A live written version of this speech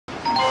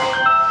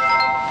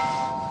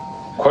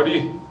快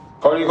递，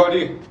快递，快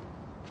递，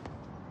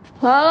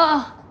来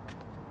了。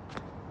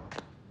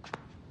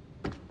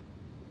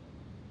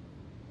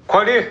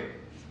快递。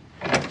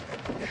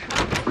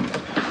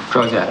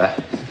赵姐，来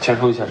签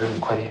收一下这是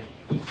快递。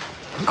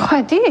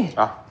快递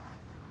啊。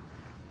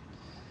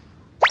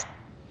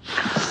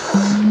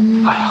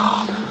哎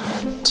呀，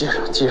记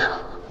上，记上。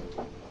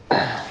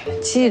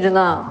记着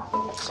呢。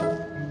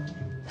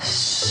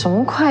什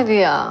么快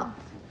递啊？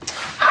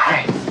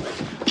嗨，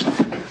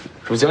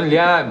我教你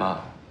恋爱嘛。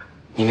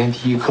明天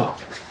第一课，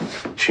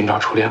寻找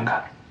初恋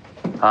感。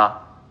啊，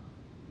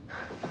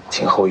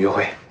请和我约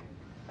会。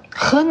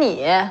和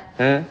你？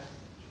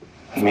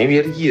没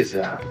别的意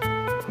思。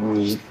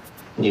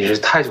你是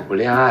太久不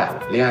恋爱了，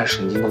恋爱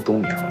神经都冬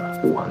眠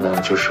了。我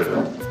呢，就是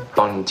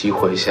帮你激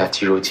活一下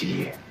肌肉记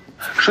忆，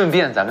顺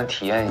便咱们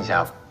体验一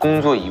下工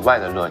作以外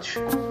的乐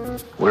趣。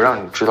我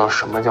让你知道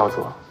什么叫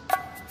做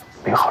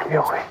美好的约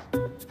会。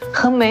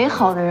和美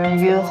好的人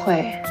约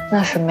会，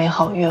那是美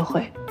好约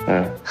会。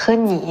和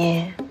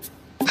你，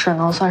只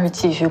能算是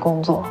继续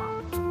工作。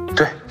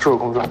对，就是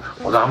工作，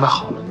我都安排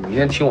好了，你明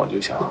天听我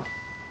就行。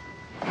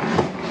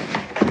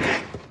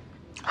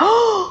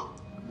哦，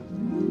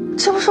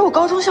这不是我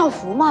高中校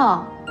服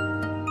吗？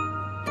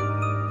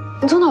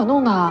你从哪儿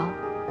弄的？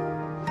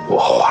我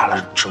花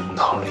了整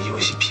套的游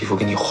戏皮肤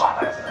给你换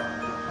来的，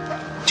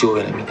就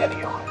为了明天的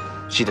约会。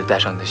记得带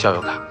上你的校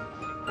友卡，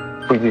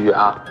不逾矩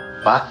啊！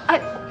晚安。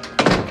哎。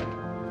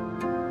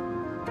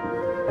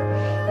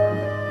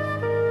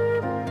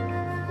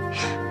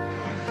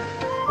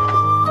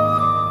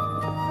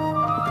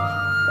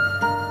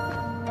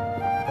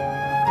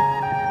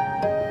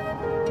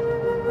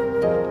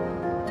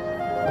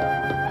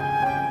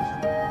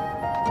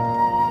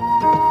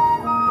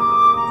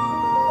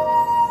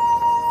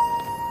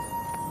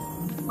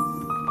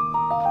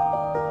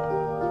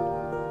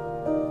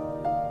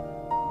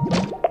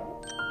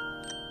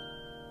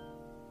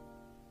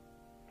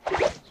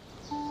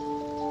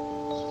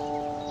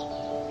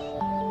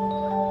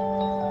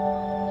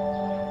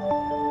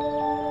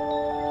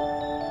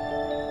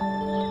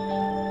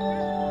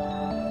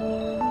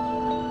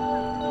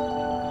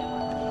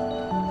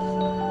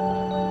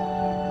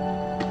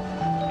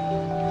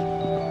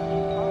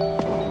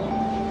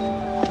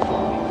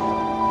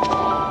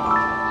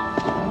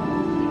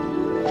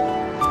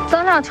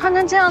咱俩穿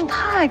成这样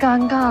太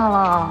尴尬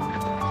了，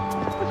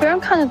被别人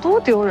看见多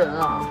丢人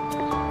啊！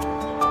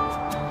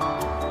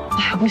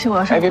哎呀，不行，我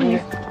要上会议。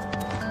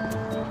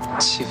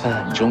气氛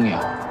很重要，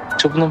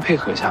这不能配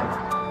合一下吗？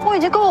我已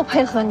经够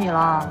配合你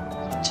了，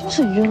真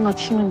是晕了。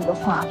听了你的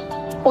话，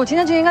我今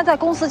天就应该在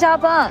公司加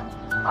班，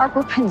而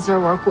不是陪你自个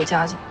儿玩过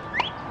家家。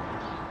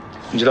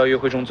你知道约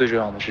会中最重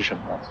要的是什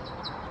么吗？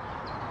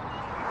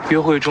约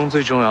会中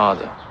最重要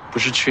的不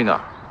是去哪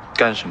儿、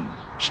干什么，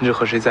甚至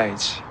和谁在一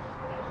起。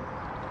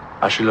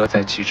而是乐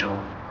在其中，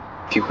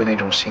体会那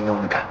种心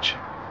动的感觉，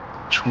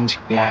憧憬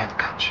恋爱的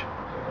感觉。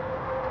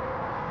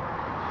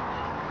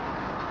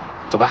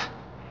走吧。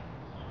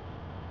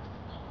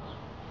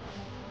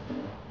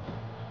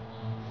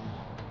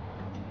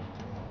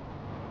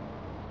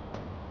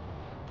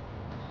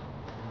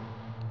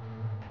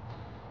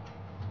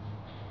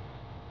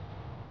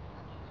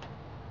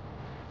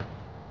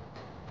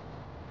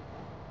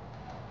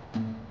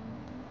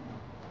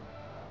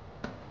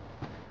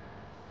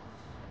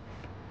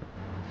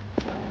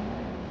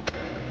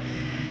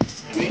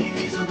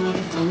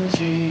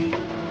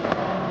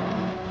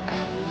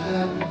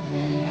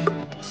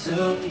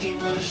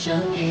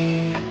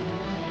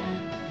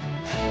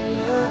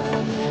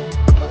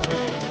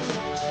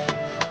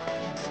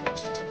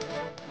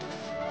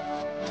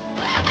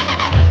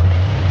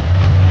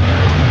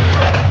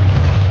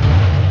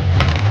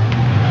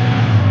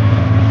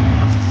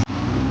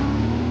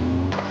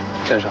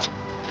先生，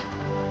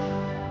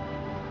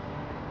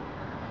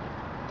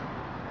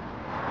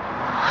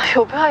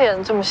有必要演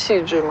得这么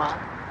细致吗？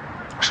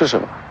是什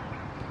么？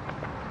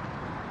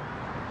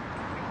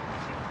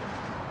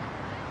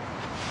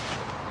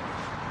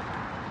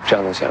这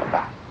样就行了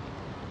吧？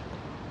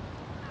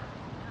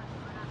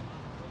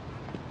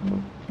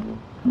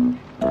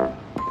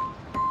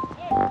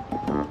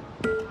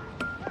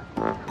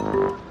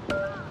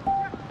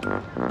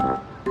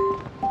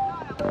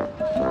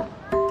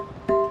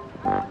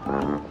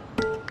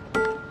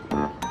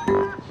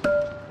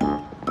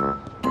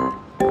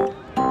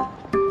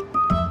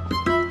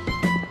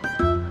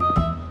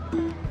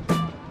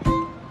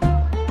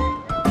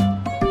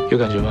有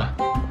感觉吗？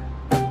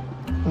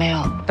没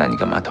有。那你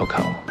干嘛偷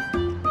看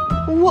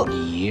我？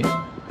你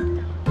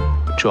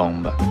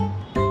装吧。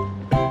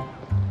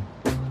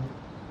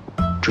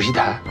主席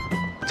台，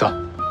走。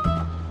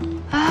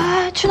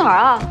哎，去哪儿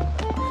啊？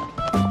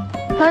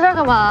来这儿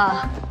干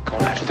嘛？跟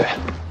我来就对了。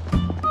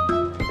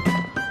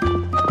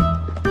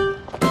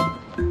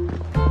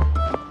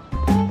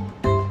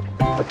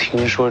我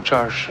听说这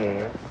儿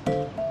是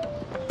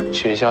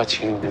学校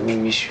请你的秘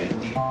密学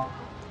弟。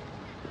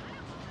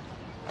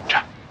这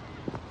儿，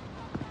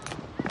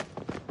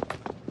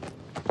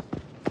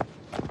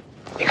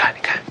你看，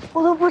你看。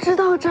我都不知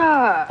道这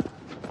儿。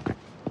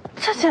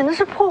这简直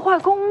是破坏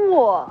公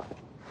物。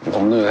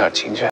能不能有点情趣？